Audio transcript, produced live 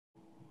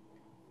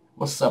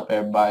What's up,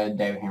 everybody?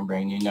 David here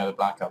bringing you another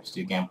Black Ops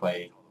 2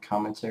 gameplay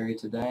commentary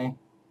today.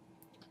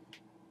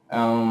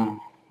 I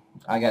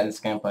got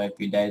this gameplay a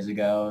few days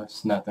ago.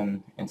 It's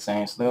nothing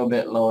insane. It's a little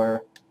bit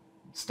lower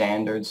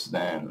standards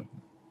than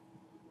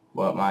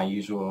what my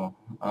usual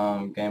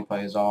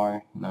gameplays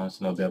are. No, it's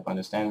a little bit up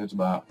under standards,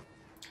 but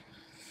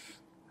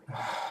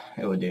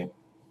it would do.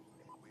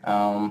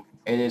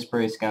 It is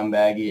pretty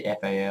scumbaggy.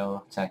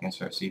 FAL, Tech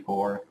Insert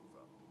C4.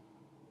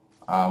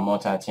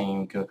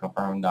 Multi-team kill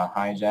confirmed on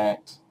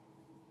hijacked.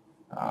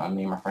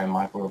 Me and my friend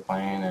Michael were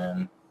playing,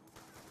 and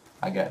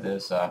I got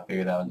this. I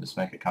figured I would just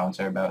make a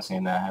commentary about it,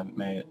 seeing that I haven't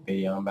made a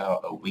video in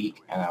about a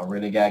week, and I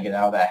really gotta get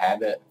out of that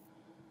habit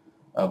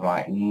of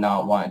like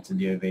not wanting to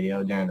do a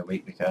video during the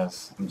week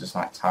because I'm just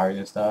like tired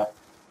and stuff.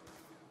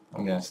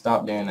 I'm gonna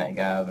stop doing that,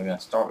 guys. I'm gonna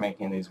start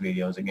making these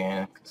videos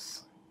again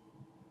because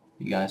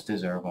you guys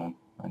deserve them,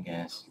 I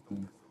guess.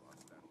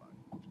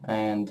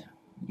 And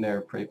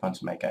they're pretty fun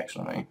to make,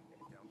 actually.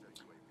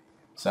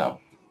 So,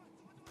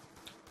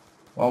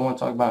 what I want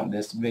to talk about in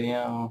this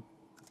video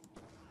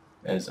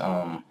is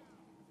I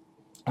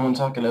want to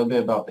talk a little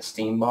bit about the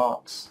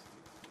Steambox,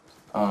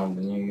 the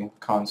new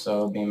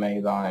console being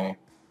made by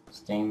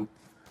Steam.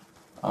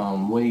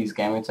 Woody's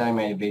Gamer Tag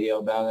made a video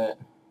about it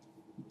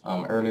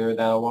earlier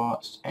that I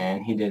watched,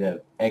 and he did an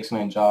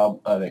excellent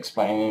job of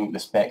explaining the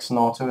specs and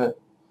all to it,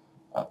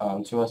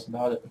 to us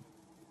about it.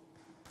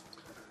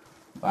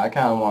 But I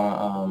kind of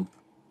want to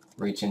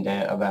reach in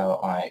depth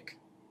about like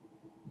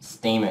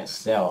Steam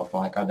itself.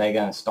 Like, are they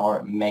gonna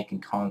start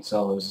making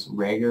consoles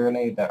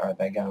regularly? Are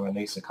they gonna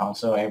release a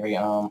console every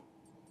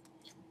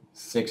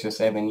 6 or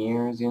 7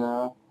 years, you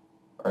know,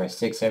 or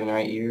 6, 7, or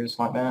 8 years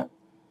like that?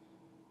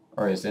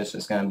 Or is this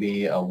just gonna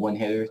be a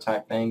one-hitter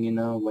type thing, you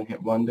know,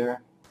 one-hit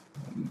wonder,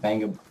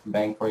 bang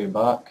for your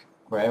buck,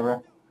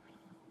 wherever?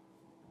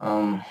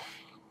 I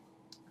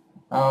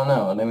don't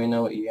know. Let me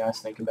know what you guys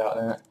think about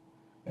that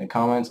in the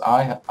comments.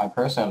 I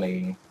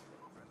personally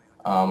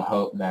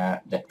hope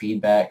that the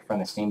feedback from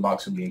the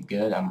Steambox will be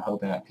good. I'm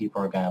hoping that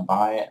people are gonna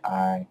buy it.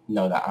 I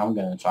know that I'm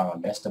gonna try my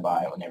best to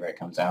buy it whenever it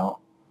comes out.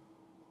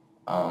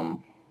 But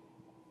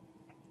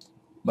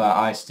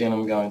I still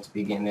am going to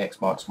be getting the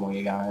Xbox One,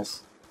 you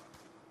guys.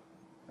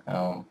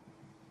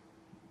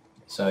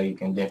 So you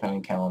can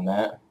definitely count on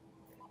that.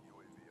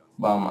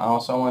 I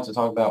also want to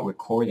talk about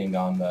recording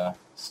on the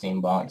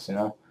Steambox, you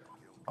know.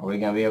 Are we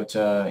going to be able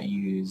to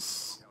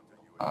use,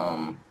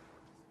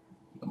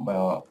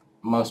 well,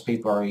 most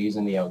people are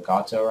using the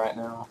Elgato right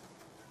now.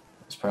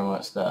 It's pretty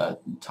much the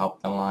top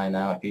of the line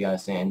now, if you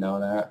guys didn't know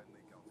that.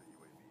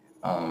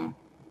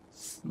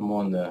 It's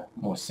one of the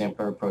more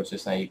simpler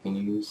approaches that you can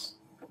use.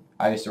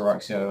 I use the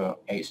Roxio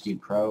HD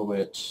Pro,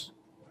 which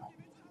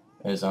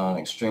is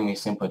extremely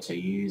simple to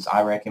use.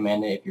 I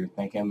recommend it if you're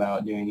thinking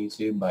about doing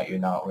YouTube, but you're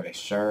not really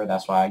sure.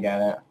 That's why I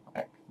got it.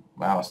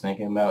 I was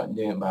thinking about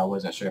doing it, but I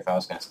wasn't sure if I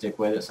was going to stick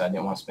with it, so I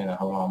didn't want to spend a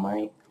whole lot of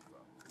money.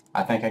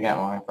 I think I got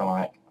mine for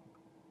like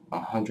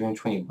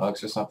 120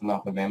 bucks or something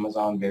off of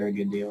Amazon. Very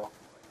good deal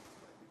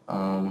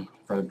for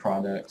the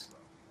product.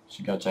 You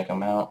should go check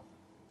them out.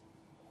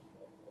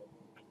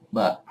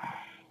 But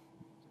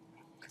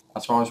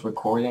as far as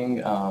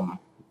recording,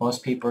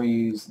 most people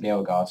use the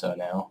Elgato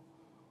now,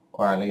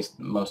 or at least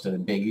most of the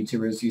big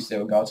YouTubers use the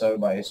Elgato,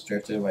 but it's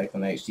drifted away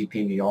from the HD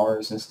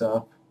PVRs and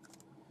stuff.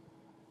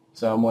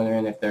 So I'm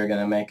wondering if they're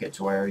going to make it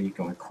to where you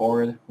can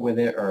record with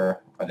it,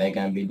 or are they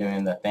going to be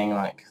doing the thing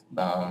like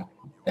the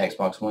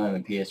Xbox One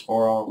and the PS4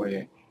 are, where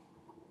it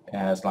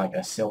has like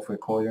a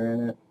self-recorder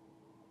in it.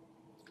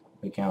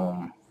 We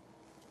can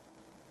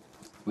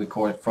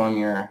record from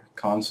your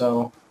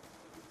console,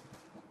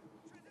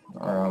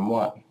 or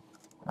what?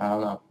 I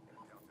don't know.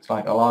 It's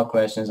like a lot of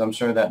questions. I'm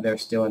sure that they're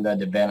still in the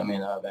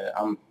development of it.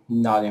 I'm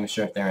not even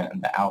sure if they're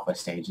in the alpha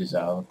stages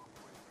of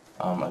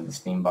the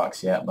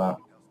Steambox yet, but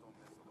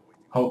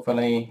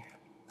hopefully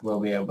we'll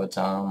be able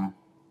to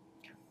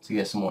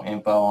get some more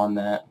info on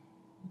that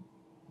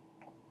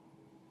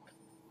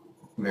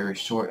very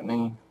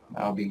shortly.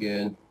 That'll be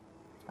good.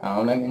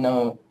 Let me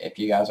know if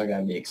you guys are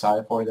going to be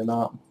excited for it or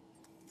not.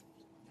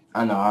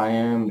 I know I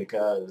am,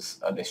 because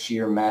of the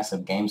sheer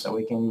massive games that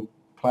we can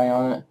play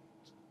on it.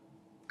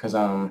 Because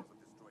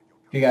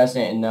if you guys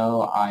didn't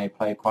know, I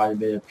play quite a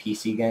bit of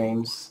PC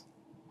games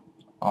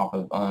off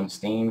of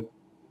Steam,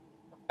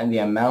 and the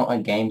amount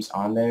of games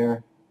on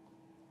there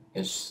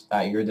is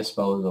at your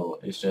disposal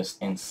is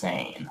just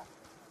insane.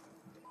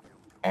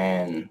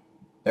 And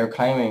they're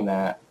claiming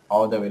that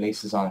all the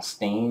releases on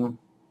Steam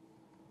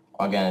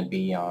are going to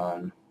be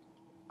on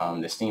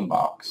the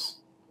Steambox.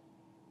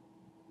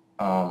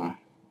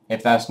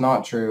 If that's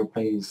not true,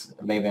 please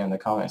leave it in the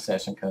comment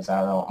section, because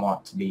I don't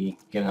want to be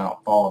giving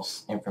out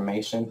false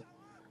information.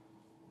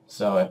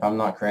 So if I'm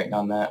not correct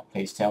on that,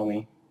 please tell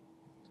me.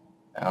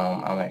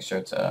 I'll make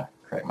sure to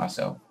correct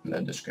myself in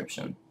the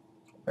description,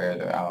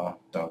 or I'll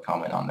throw a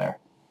comment on there.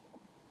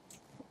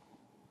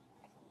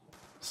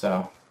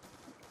 So,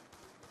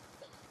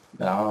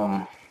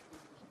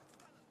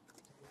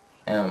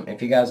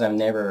 if you guys have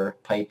never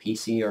played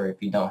PC, or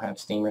if you don't have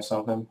Steam or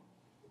something,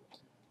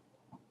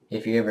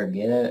 if you ever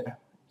get it,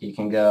 you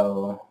can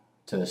go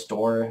to the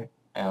store.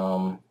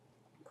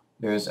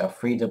 There's a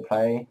free to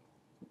play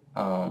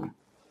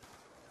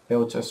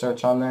filter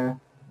search on there,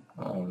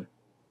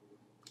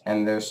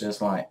 and there's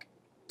just like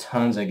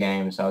tons of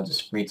games that are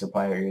just free to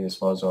play at your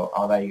disposal.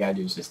 All that you gotta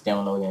do is just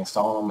download and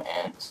install them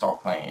and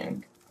start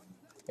playing.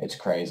 It's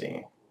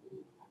crazy,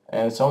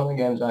 and some of the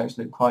games are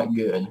actually quite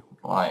good,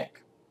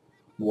 like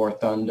War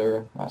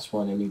Thunder. That's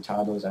one of the new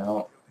titles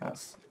out.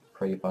 That's a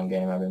pretty fun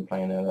game. I've been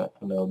playing it a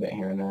little bit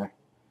here and there.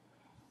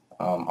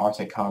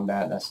 Arctic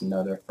Combat. That's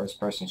another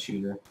first-person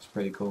shooter. It's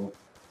pretty cool.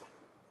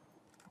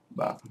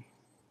 But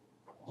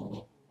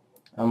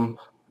I'm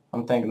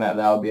thinking that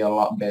would be a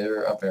lot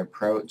better of an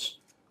approach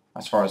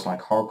as far as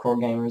like hardcore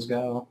gamers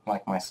go.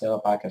 Like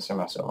myself, I consider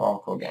myself a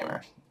hardcore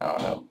gamer. I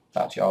don't know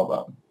about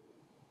y'all,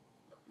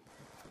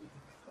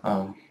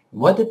 but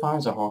what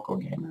defines a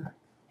hardcore gamer?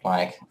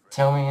 Like,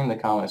 tell me in the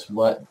comments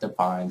what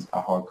defines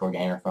a hardcore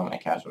gamer from a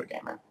casual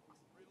gamer.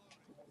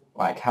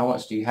 Like, how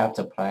much do you have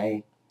to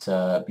play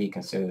to be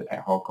considered a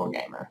hardcore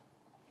gamer?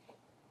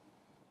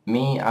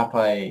 Me, I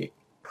play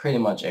pretty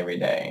much every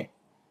day.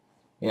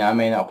 You know, I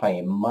may not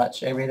play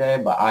much every day,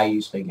 but I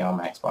usually get on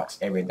my Xbox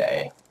every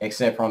day,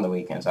 except for on the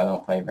weekends. I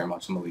don't play very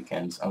much on the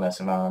weekends,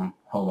 unless if I'm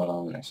home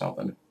alone or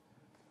something.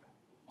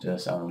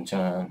 Just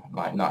chilling,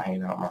 like not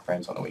hanging out with my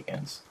friends on the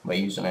weekends. But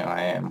usually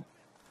I am.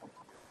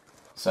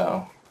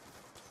 So,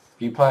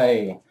 if you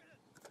play,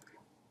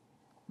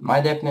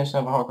 my definition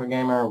of a hardcore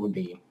gamer would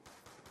be,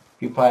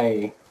 if you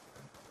play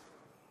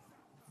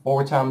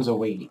 4 times a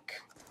week,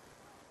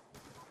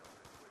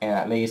 and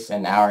at least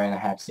an hour and a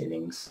half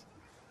sittings,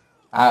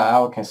 I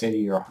would consider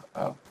you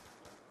a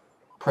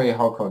pretty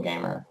hardcore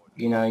gamer.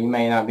 You know, you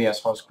may not be as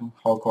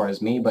hardcore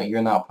as me, but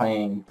you're not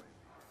playing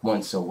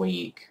once a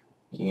week,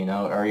 you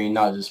know, or you're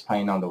not just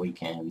playing on the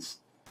weekends.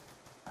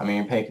 I mean,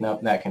 you're picking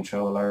up that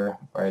controller,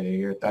 or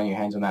you're throwing your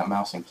hands on that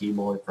mouse and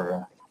keyboard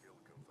for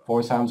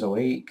 4 times a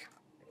week.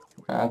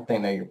 I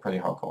think that you're pretty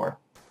hardcore.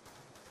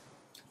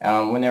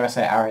 Whenever I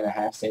say hour and a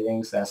half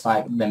sittings, that's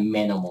like the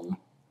minimum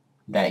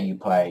that you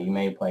play. You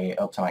may play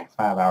up to like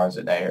 5 hours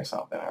a day or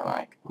something, or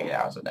like 8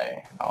 hours a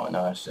day. I don't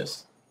know, it's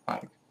just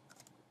like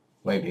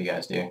whatever you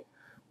guys do.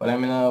 But let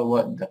me know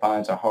what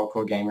defines a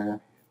hardcore gamer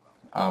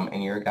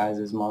in your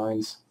guys'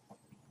 minds.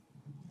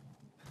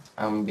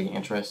 I'm gonna be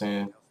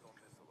interested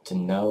to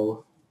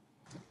know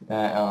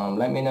that.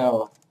 Let me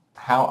know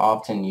how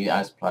often you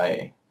guys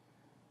play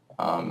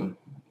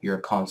your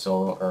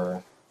console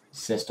or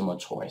system of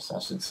choice, I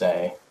should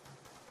say.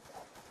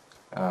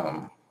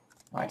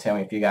 Like, tell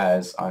me if you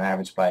guys on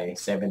average play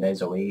 7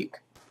 days a week,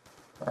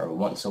 or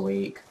once a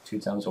week, 2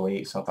 times a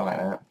week, something like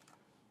that.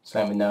 Just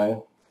let me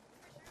know.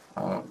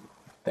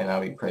 Then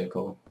that'll be pretty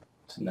cool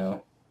to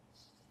know.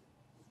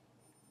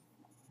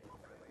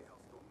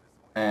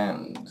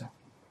 And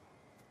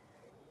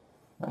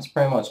that's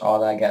pretty much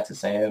all that I got to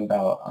say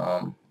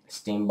about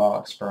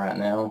Steambox for right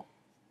now.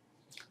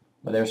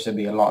 But there should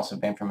be lots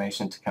of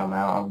information to come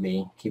out. I'll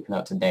be keeping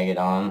up to date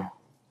on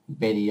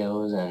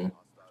videos and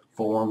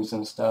forums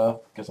and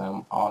stuff, because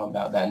I'm all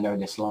about that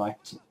nerdy life,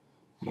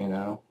 you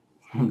know.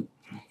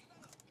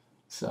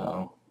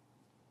 So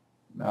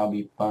that'll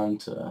be fun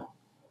to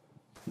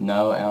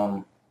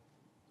know.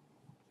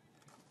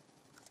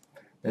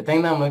 The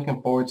thing that I'm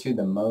looking forward to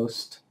the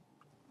most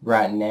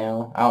right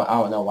now, I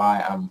don't know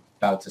why I'm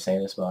about to say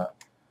this, but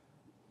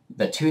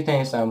the 2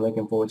 things that I'm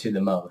looking forward to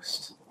the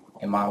most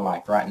in my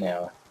life right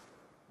now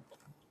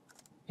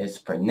is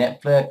for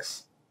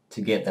Netflix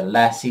to get the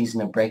last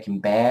season of Breaking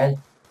Bad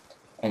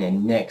and the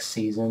next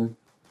season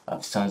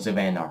of Sons of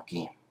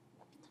Anarchy.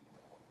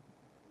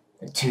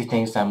 The 2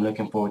 things that I'm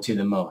looking forward to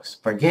the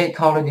most. Forget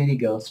Call of Duty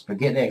Ghosts,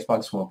 forget the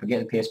Xbox One, forget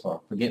the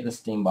PS4, forget the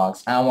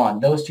Steambox. I want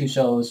those 2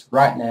 shows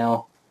right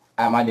now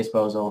at my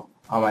disposal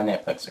on my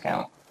Netflix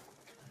account.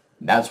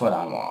 That's what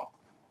I want.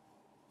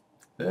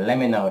 Let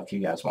me know if you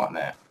guys want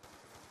that.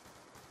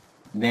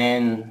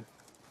 Then,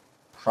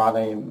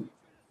 probably,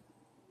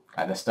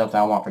 the stuff that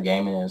I want for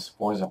gaming is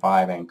Forza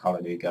 5 and Call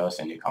of Duty Ghosts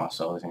and new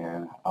consoles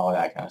and all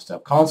that kind of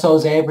stuff.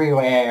 Consoles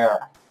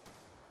everywhere!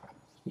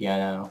 You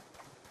know.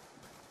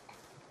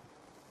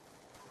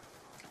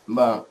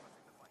 But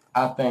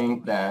I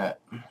think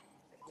that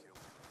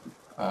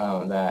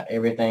that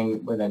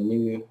everything with a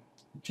new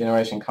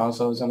generation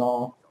consoles and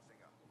all,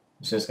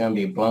 it's just going to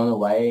be blown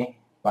away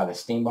by the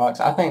Steambox.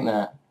 I think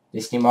that the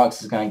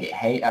Steambox is going to get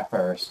hate at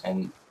first,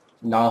 and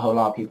not a whole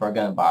lot of people are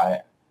going to buy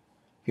it.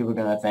 People are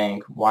going to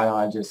think, why don't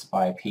I just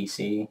buy a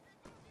PC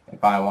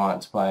if I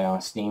want to play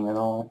on Steam and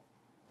all?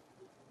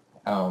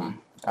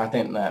 I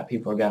think that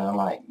people are going to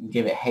like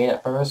give it hate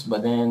at first,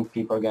 but then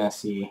people are going to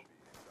see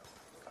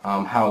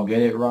how good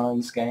it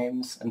runs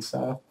games and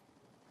stuff.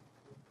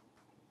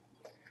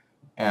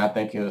 And I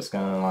think it's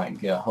going to like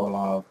get a whole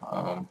lot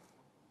of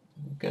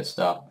good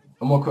stuff.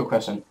 One more quick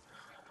question.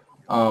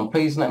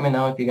 Please let me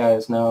know if you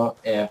guys know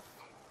if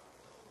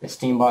the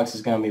Steambox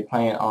is going to be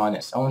playing on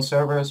its own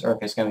servers or if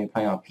it's going to be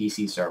playing on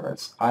PC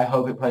servers. I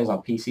hope it plays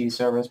on PC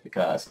servers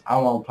because I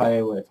want to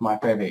play with my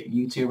favorite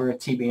YouTuber,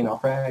 TB and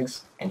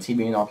Frags, and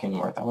TB and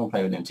Kenworth. I want to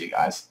play with them 2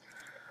 guys.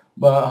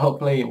 But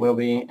hopefully it will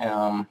be.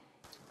 My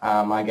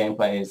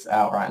gameplay is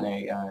out right now,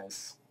 you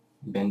guys.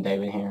 Been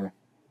David here.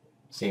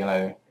 See you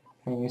later.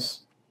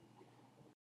 Peace.